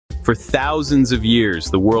For thousands of years,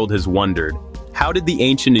 the world has wondered, how did the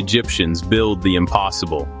ancient Egyptians build the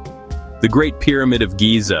impossible? The Great Pyramid of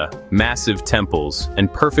Giza, massive temples, and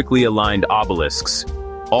perfectly aligned obelisks,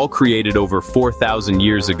 all created over 4,000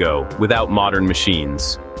 years ago without modern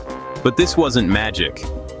machines. But this wasn't magic,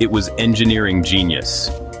 it was engineering genius.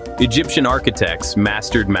 Egyptian architects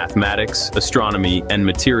mastered mathematics, astronomy, and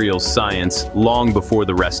materials science long before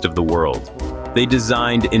the rest of the world. They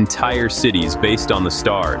designed entire cities based on the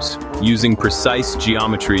stars, using precise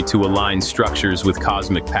geometry to align structures with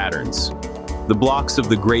cosmic patterns. The blocks of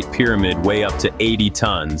the Great Pyramid weigh up to 80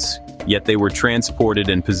 tons, yet they were transported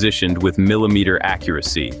and positioned with millimeter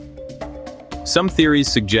accuracy. Some theories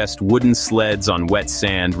suggest wooden sleds on wet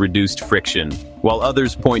sand reduced friction, while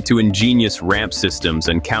others point to ingenious ramp systems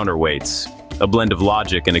and counterweights, a blend of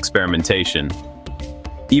logic and experimentation.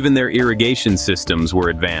 Even their irrigation systems were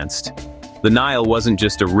advanced. The Nile wasn't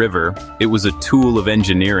just a river, it was a tool of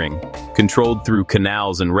engineering, controlled through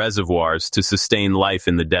canals and reservoirs to sustain life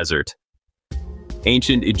in the desert.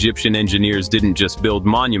 Ancient Egyptian engineers didn't just build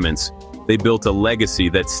monuments, they built a legacy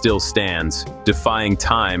that still stands, defying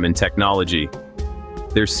time and technology.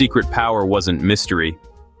 Their secret power wasn't mystery,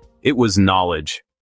 it was knowledge.